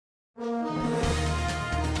Woman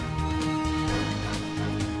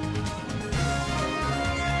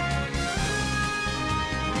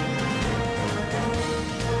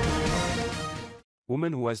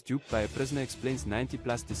who was duped by a prisoner explains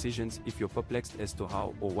 90+ decisions. If you're perplexed as to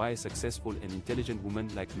how or why a successful and intelligent woman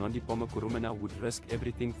like Nandipha would risk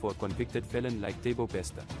everything for a convicted felon like Thabo,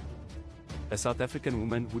 a South African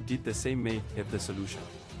woman who did the same, may have the solution.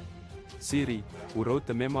 Siri, who wrote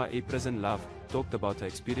the memoir A Prison Love, talked about her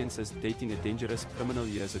experiences dating a dangerous criminal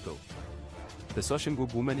years ago. The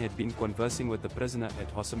Soshanguve woman had been conversing with the prisoner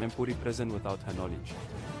at Hosamampuri prison without her knowledge.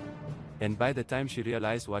 And by the time she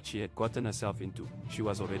realized what she had gotten herself into, she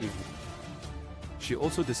was already hooked. She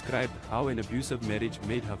also described how an abusive marriage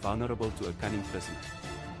made her vulnerable to a cunning prisoner.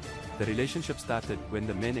 The relationship started when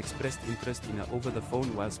the man expressed interest in her over the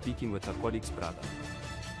phone while speaking with her colleague's brother.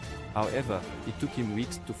 However, it took him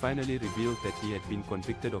weeks to finally reveal that he had been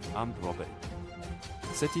convicted of armed robbery.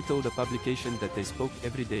 Seti told the publication that they spoke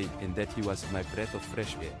every day and that he was my breath of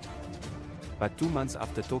fresh air. But 2 months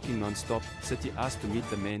after talking non-stop, Seti asked to meet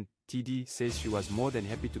the man. TD says she was more than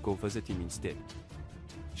happy to go visit him instead.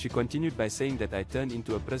 She continued by saying that I turned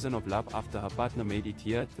into a prison of love after her partner made it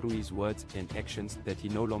clear through his words and actions that he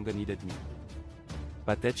no longer needed me.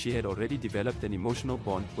 But that she had already developed an emotional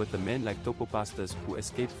bond with a man like Topo Pastors who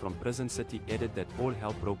escaped from prison. City added that all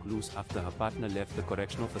hell broke loose after her partner left the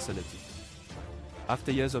correctional facility.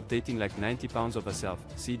 After years of dating like 90 pounds of herself,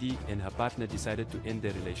 CD and her partner decided to end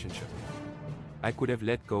their relationship. I could have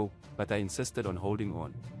let go, but I insisted on holding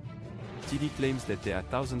on. TD claims that there are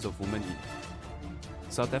thousands of women in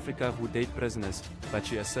South Africa who date prisoners, but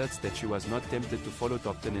she asserts that she was not tempted to follow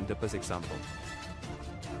Dr. Nandipha's example.